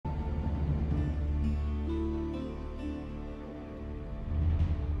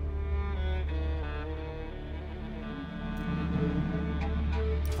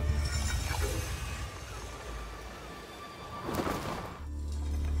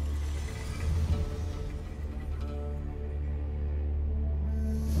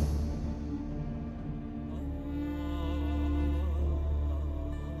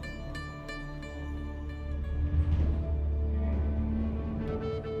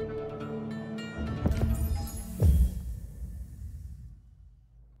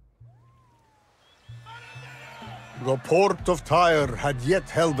The port of Tyre had yet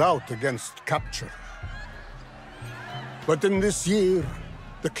held out against capture. But in this year,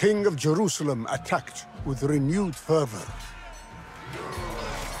 the king of Jerusalem attacked with renewed fervor.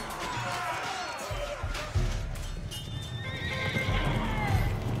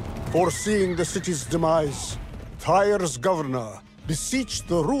 Foreseeing the city's demise, Tyre's governor beseeched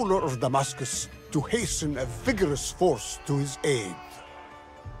the ruler of Damascus to hasten a vigorous force to his aid.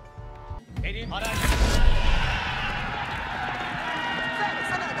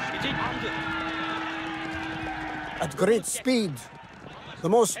 At great speed, the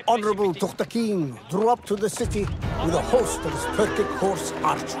most honorable Tukhtakin drew up to the city with a host of his Turkic horse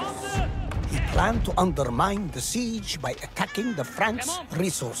archers. He planned to undermine the siege by attacking the Franks'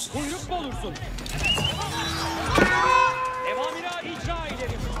 resources.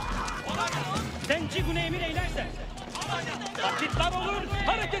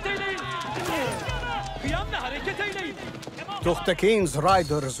 Tukhtakin's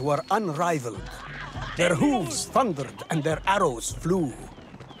riders were unrivaled. Their hooves thundered and their arrows flew.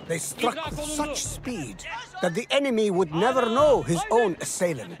 They struck with such speed that the enemy would never know his own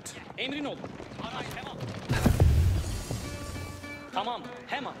assailant. Tamam,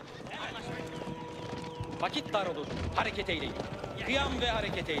 hemen. Vakit dar olur. Hareket eyleyin. Kıyam ve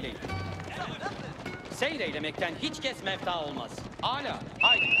hareket eyleyin. Seyreylemekten hiç kes mevta olmaz. Âlâ,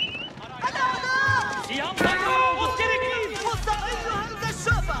 haydi. Siyam takar oldu. Gerekli.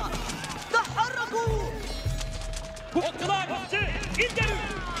 Okçular, İlgirin.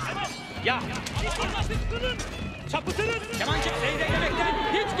 Ya. Çapıtırın. Kemancı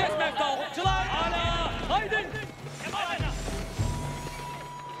seyreylemekten hiç kes mevta. Okçular, âlâ, haydi.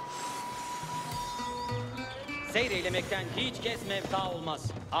 Seyreylemekten hiç kes mevta olmaz.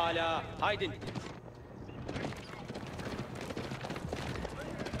 Âlâ, haydin.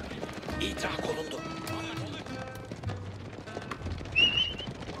 İdrak olundu.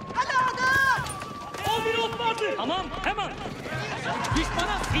 O bir ot vardı. Tamam, hemen.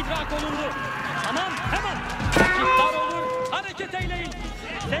 Düşmana idrak olundu. Tamam, hemen. İdrak olur, hareket eyleyin.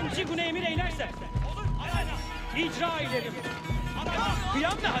 Temsil bunu emir eylerse. İcra eylerim.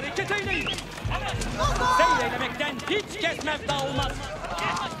 Kıyam ve hareket eyleyin. Seyreylemekten hiç kes mevta olmaz.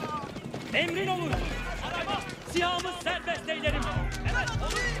 Emrin olur. Siyahımız serbest eylerim.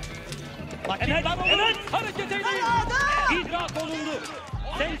 Vakitler olur, hareket eyleyin. İdrak olundu.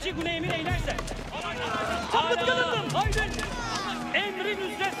 Temsil bunu emir eylerse. Âlâ, haydi. Emrin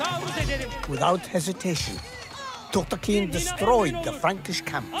üzere taarruz ederim. Without hesitation, Tukhtakin destroyed the Frankish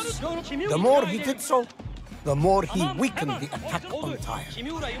camps. The more he did so, the more he weakened the attack on Tyre.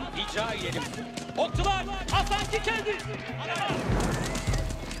 Kimi uğrayım, icra edelim. Okçular, Hasan geldi.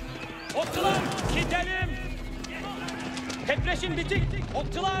 Okçular, gidelim. Tepreşin bitik.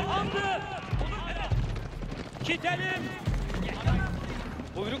 Okçular andı. Gidelim.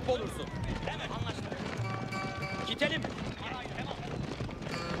 Buyruk olursun. Anlaştık. Gidelim.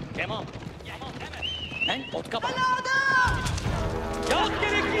 Tamam. Ben ot kapat. Yaz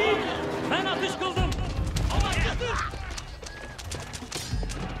gerekli. Ben atış kıldım.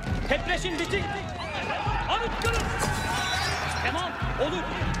 Tepreşin bitik. Anıt kırın. Tamam, olur.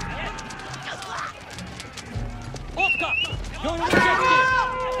 Otka, yoruluk geçti.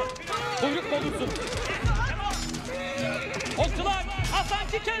 Kuyruk olursun. Okçular,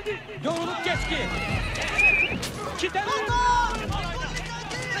 Hasan geldi. Yoruluk geçti. Gidelim.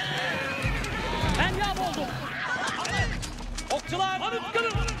 Ben yağ oldum. Okçular, anıt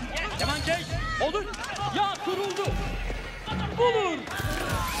kırın. Kemankeş, olur. Yağ kuruldu. Bulur.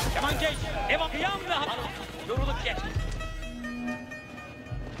 Kemankeş, eva kıyam ve yoruluk geçti.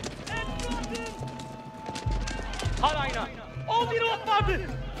 Harayna. O bir ot vardı.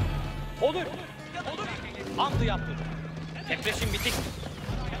 Olur. Olur. Andı yaptı. Tepreşin bitik.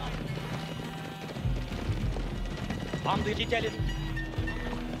 Andı gidelim.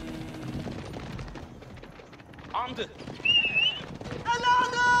 Andı.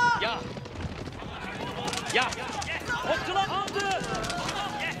 Ya. Ya. Okçular andı.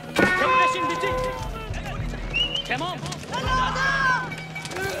 Tepreşin bitik. Tamam.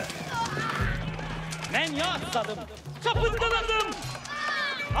 Ben yağ atladım. Çapıttaladım.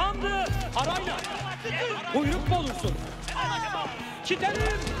 Andı. Harayla. Buyruk mu olursun?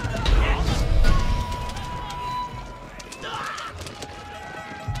 Gidelim.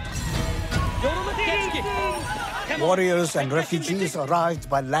 Yoruluk geçti. Warriors and refugees arrived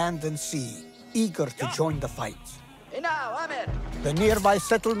by land and sea, eager to join the fight. The nearby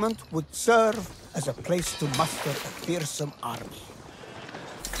settlement would serve as a place to muster a fearsome army.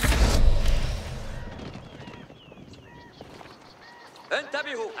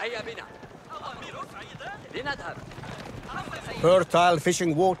 انتبهوا هيا بنا لنذهب Fertile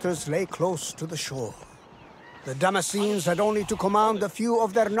fishing waters lay close to the shore. The Damascenes had only to command a few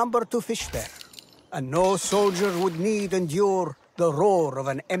of their number to fish there, and no soldier would need endure the roar of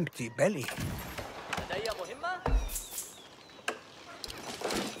an empty belly.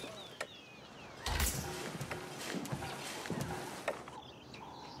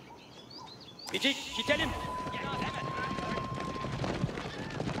 Bicik, gidelim.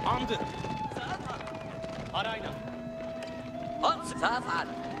 Andı. Arayna. سأفعل.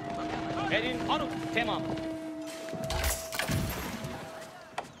 Erin Arut, tamam.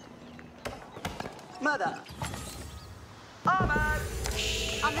 ماذا؟ أعمل.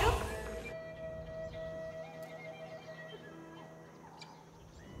 أمرك؟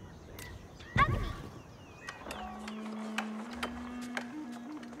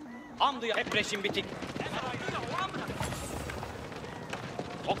 Amdıya hep reşim bitik.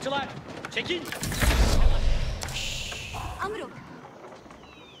 Okçular, çekil. أمرك.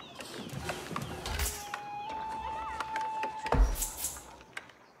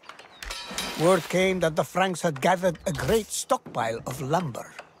 Word came that the Franks had gathered a great stockpile of lumber.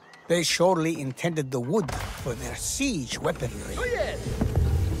 They surely intended the wood for their siege weaponry.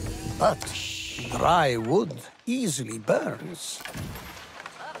 But dry wood easily burns.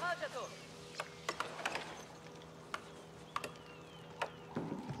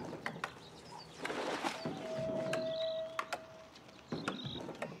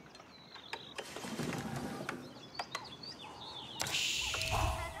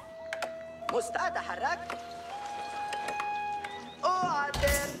 مستعد أتحرك؟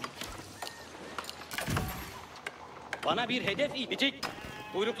 أعدل. Bana bir hedef iyi. Bicik,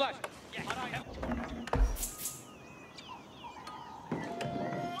 buyruklar.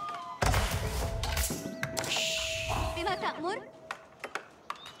 بما تأمر؟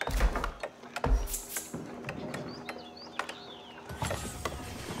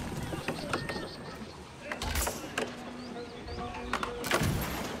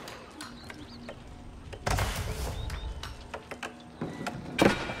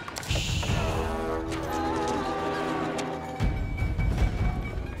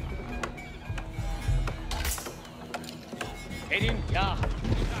 Erin, ya.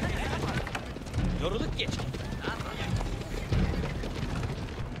 Yorulup geç.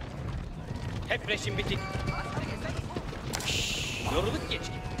 Hep reşim bitik. Yorulup geç.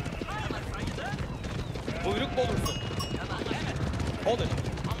 Buyruk olursun. Olur.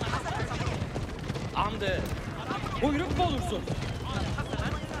 Andı. Buyruk olursun.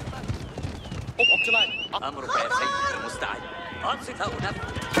 Okçular. أمرك يا سيدي مستعد. أنصت أنفذ.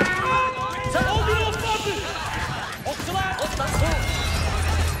 Saldırı osmanlı. Okçular.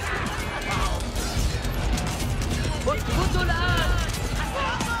 اثبتوا الآن.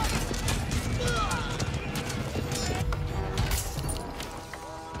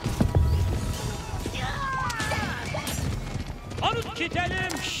 Arut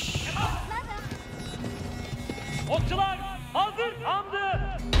gidelim. Okçular hazır. Andı.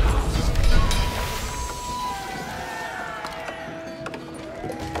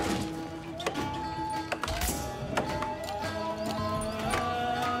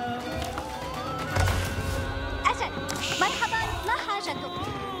 أجل. مرحبا، ما حاجتك؟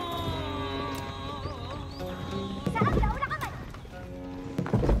 سأبدأ العمل.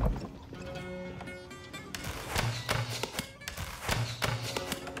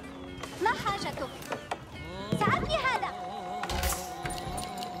 ما حاجتك؟ سأبني هذا.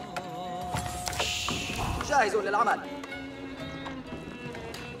 جاهز للعمل.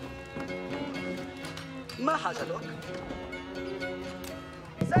 ما حاجتك؟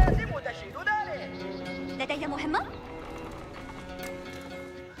 سيتم تشييد ذلك. لدي مهمة؟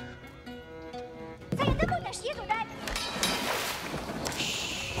 سيتم تشييد ذلك.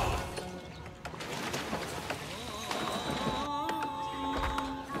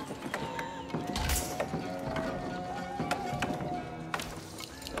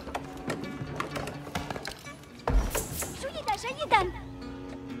 شيد جيدا.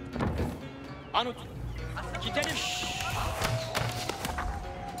 Anut gidelim.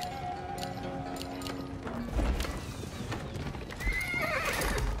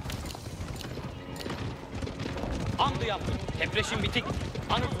 Andı yaptım. Depreşim bitik.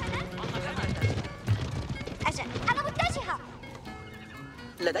 Anut. أجل، أنا متجهة.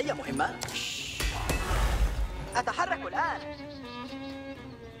 لدي مهمة. أتحرك الآن.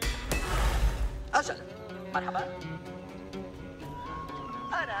 أجل. مرحبا.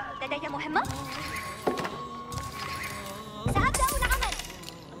 أنا لدي مهمة. سأبدأ العمل.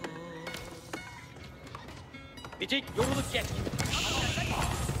 Bitik yorulup geç.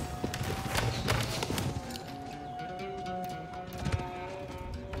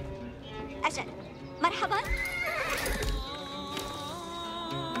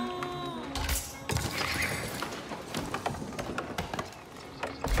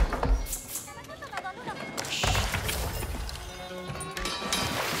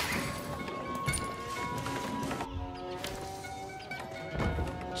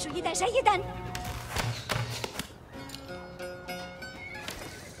 جيدا.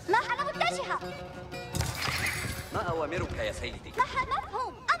 ما أنا متجهة. ما أوامرك يا سيدي؟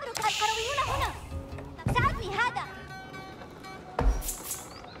 مفهوم. أمرك القرويون هنا. ساعدني هذا.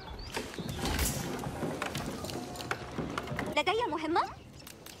 لدي مهمة.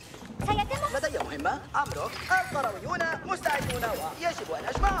 سيتم. لدي مهمة. أمرك. القرويون مستعدون ويجب أن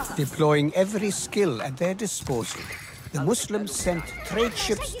أجمعها. Deploying every skill at their disposal, the Muslims sent trade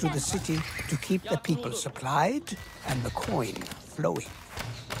ships to the city to keep the people supplied and the coin flowing.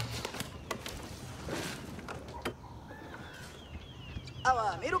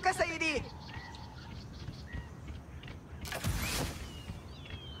 أوامرك سيدي.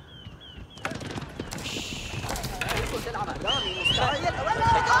 العمل. رامي مستعد.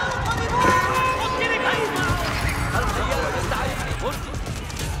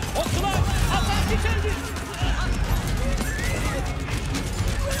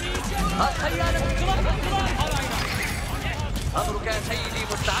 أمرك يا سيدي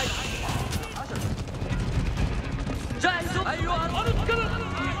مستعد. جاهز. أيها Anıtkırın.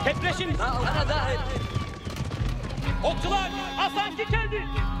 Tepleşin. أنا ذاهب. Okçular, Hasanki geldi.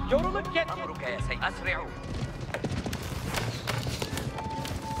 Yorulup gitti. أمرك يا سيدي. أسرعوا.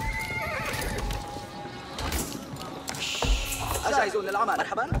 جاهزون للعمل.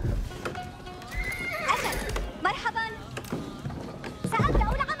 مرحبا. أجل. مرحبا. سأبدأ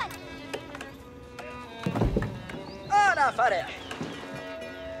العمل. أنا فرح.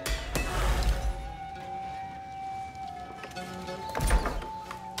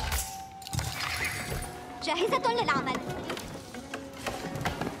 جاهزة للعمل.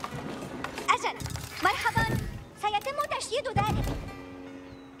 أجل. مرحبا. سيتم تشييد ذلك.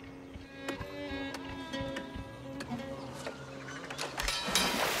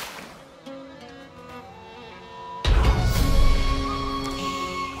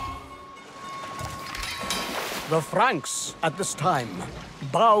 The Franks at this time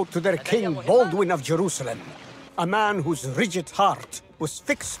bowed to their king Baldwin of Jerusalem, a man whose rigid heart was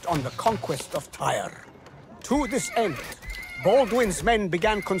fixed on the conquest of Tyre. To this end, Baldwin's men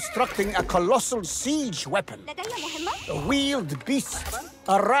began constructing a colossal siege weapon, لدي مهمة. a wheeled beast,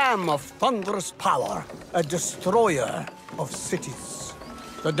 a ram of thunderous power, a destroyer of cities.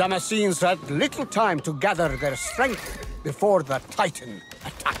 The Damascenes had little time to gather their strength before the Titan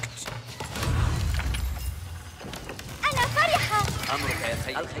attacked. أنا فرحة. أمرك يا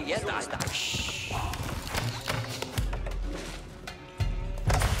سيدي. الخيال مستعد.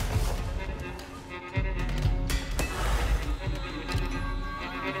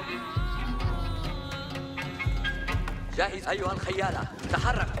 جاهز أيها الخيالة.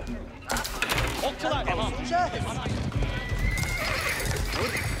 تحركوا. Okçular, tamam. جاهز.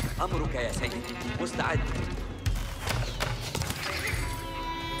 أمرك يا سيدي. مستعد.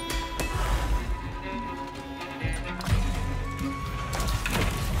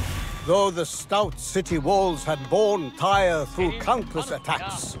 Though the stout city walls had borne Tyre through countless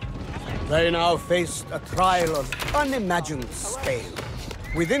attacks, they now faced a trial of unimagined scale.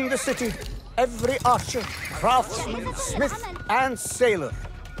 Within the city, every archer, craftsman, smith, and sailor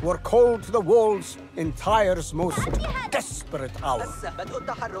were called to the walls in Tyre's most desperate hour. بدء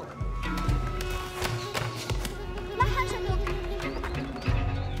التحرك. ما حاجتك؟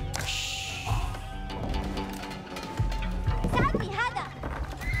 ساعدني هذا.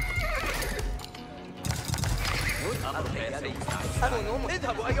 أمرك يا سيدي. الهجوم.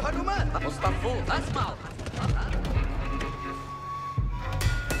 اذهبوا أيها الرماة. مصطفون. أسمعوا.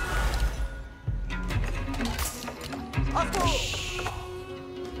 أفضل.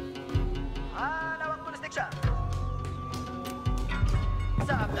 حان وقت الاستكشاف.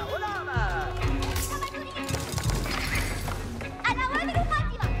 سأبدأ العمل. كما تريد. الأوامر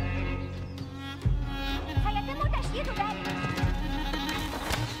قادمة. سيتم تشييد ذلك.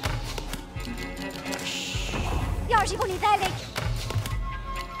 يعجبني ذلك.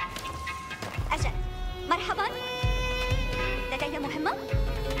 أجل. مرحبا. لدي مهمة.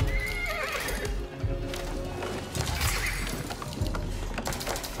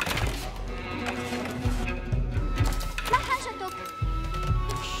 ما حاجتك؟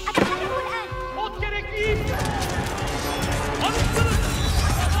 أتحرك الآن. Ot gerekli. Anıtkırın.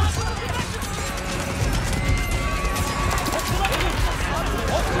 Okçular,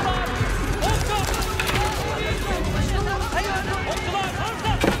 okçular, okçular. Okçular,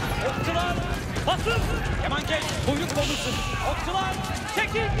 hazır. Okçular, basın. Kemançe, kuyruk konulsun. Okçular,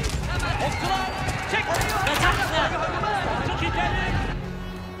 çekin. Okçular, çekin. Gidelim.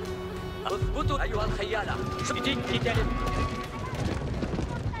 اثبتوا أيها الخيالة. Gidelim.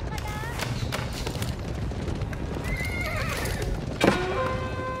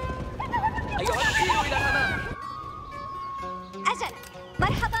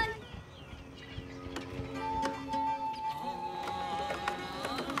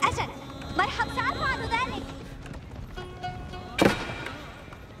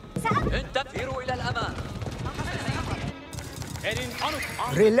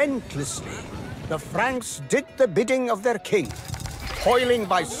 Relentlessly, the Franks did the bidding of their king, toiling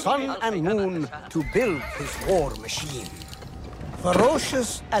by sun and moon to build his war machine.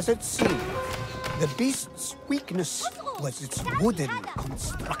 Ferocious as it seemed, the beast's weakness was its wooden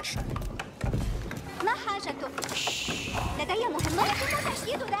construction. ما حاجته؟ لدي مهمة يتم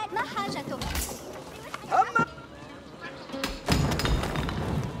تشييد ذلك. ما حاجته؟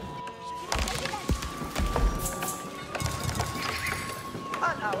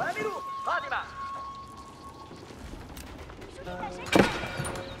 الأوامر قادمة.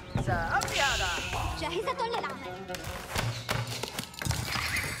 سأبني هذا. جاهزة للعمل.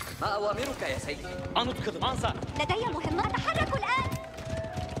 ما أوامرك يا سيدي؟ Anut kızım, ansa. لدي مهمة. أتحرك الآن.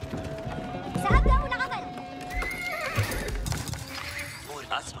 سأبدأ العمل.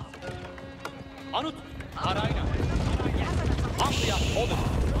 أسمع. Anut, arayna. Anlıya, olur.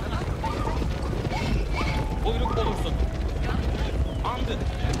 Buyruk olursun. Andı.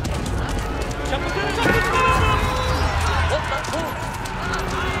 Çapıkları çapıkları. Sultans.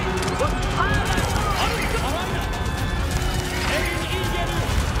 Arayna. Evin iyi geliyor.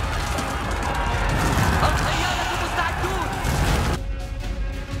 الخيالة مستعدون.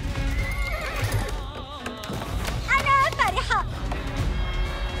 أنا فرحة.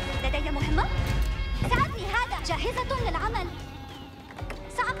 لدي مهمة. سأبني هذا. جاهزة للعمل.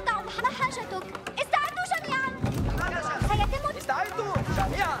 سأقطع. ما حاجتك؟ استعدوا جميعا. سيتم. استعدوا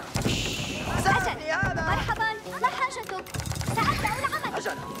جميعا. أجل. سأبني هذا. مرحبا. ما حاجتك؟ سأبدأ العمل.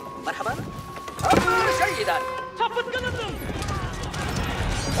 أجل. مرحبا. أمر جيدا. Çapıklarım.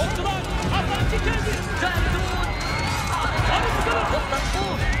 Okçular, Hasan geldi. جاهزون. Anıtkılım.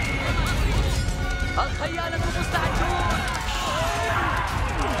 مطلقون. الخيالة مستعدون.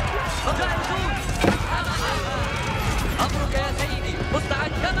 جاهزون. أمرك يا سيدي.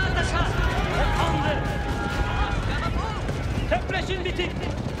 مستعد كما تشاء. Andı. Tepreşin bitik.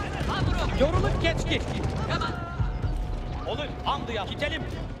 Yorulup geçki. كما. Olur, andı ya. Gidelim.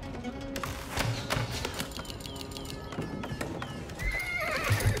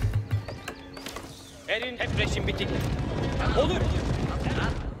 Erin tepreşin bitik. Olur.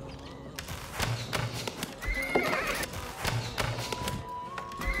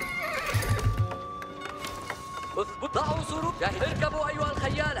 اثبت. ضعوا سروج. اركبوا أيها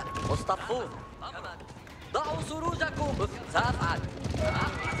الخيالة. مصطفون. ضعوا سروجكم. سأفعل.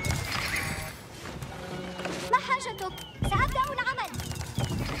 ما حاجتك؟ سأبدأ العمل.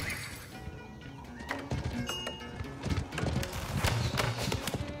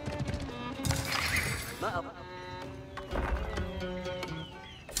 ما أبغى.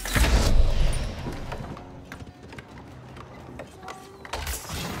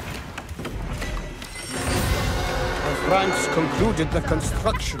 The Franks concluded the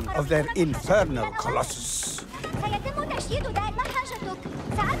construction of their infernal colossus. سيتم تشييد ذلك. ما حاجتك؟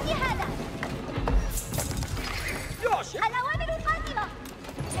 سأبني هذا. الأوامر القادمة.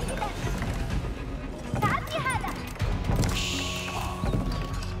 جيدا. سأبني هذا.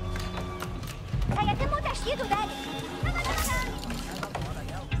 سيتم تشييد ذلك.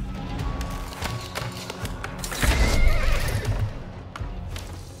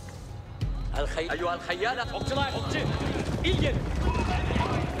 أيها الخيالة. Okçular, okçu. İlgin.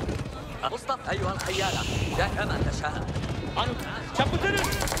 مصطفى. أيها الخيالة. جاء كما تشاء. Anut, çapıkları.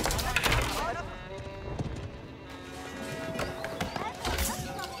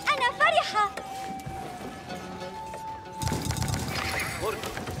 أنا فرحة.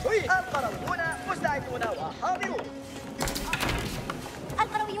 القرويون مستعدون وحاضرون.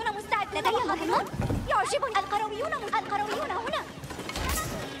 القرويون مستعد. لدي مهمة. يعجبني. القرويون هنا.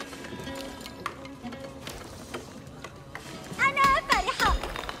 أنا فرحة.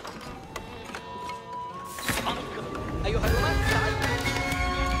 Anıtkılım. أيها الرماة استعدوا.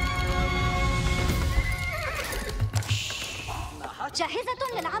 جاهزة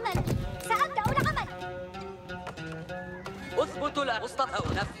للعمل. سأبدأ العمل. اثبتوا. لا مصطفى.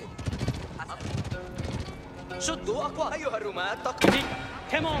 أنفذ. شدوا أقوى. أيها الرماة Bitik.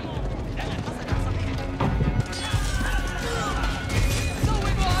 Tamam.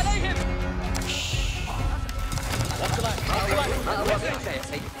 صوبوا عليهم. Okçular, okçular. ما أوامرك يا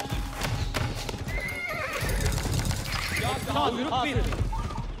سيدي؟ Buyruk bir.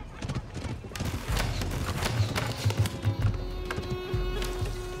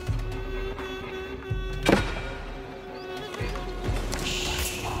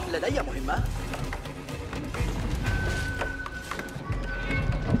 لدي مهمة.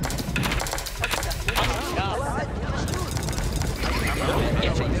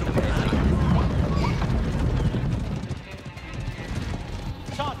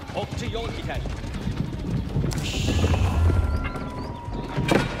 Çat, okçu yol gider.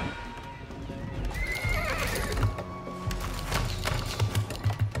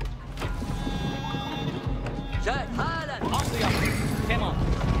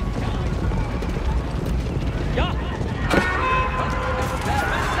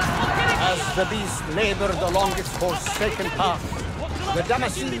 the beast labored along its forsaken path, the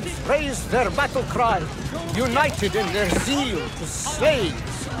Damascenes raised their battle cry, united in their zeal to slay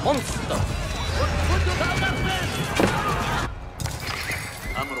this monster.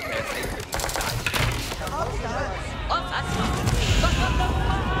 أمرك يا سيدي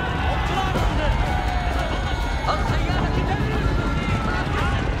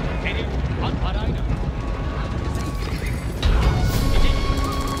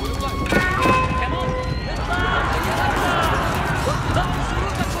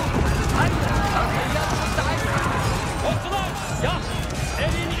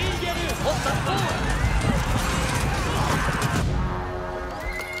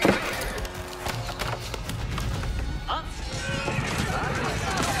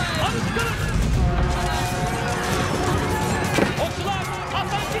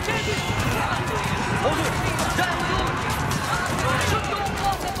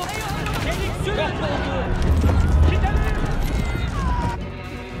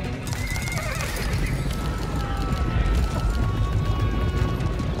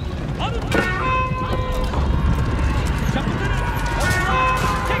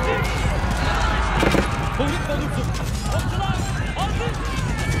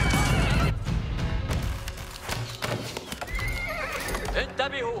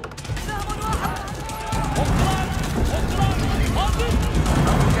انتبهوا أمرك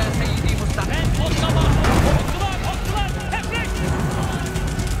يا سيدي مستعد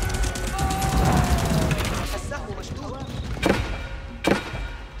السهم مشدود.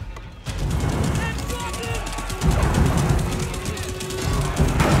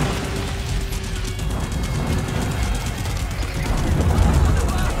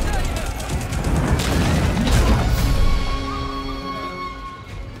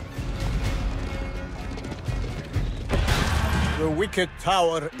 The wicked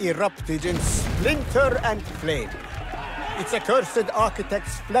tower erupted in splinter and flame. Its accursed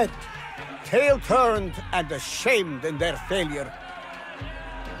architects fled, tail-turned and ashamed in their failure.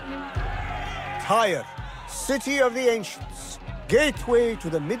 Tyre, city of the ancients, gateway to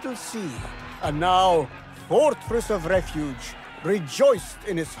the Middle Sea, and now fortress of refuge, rejoiced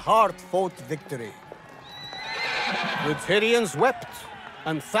in its hard-fought victory. The Tyrians wept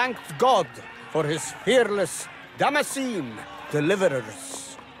and thanked God for his fearless Damascene deliverers.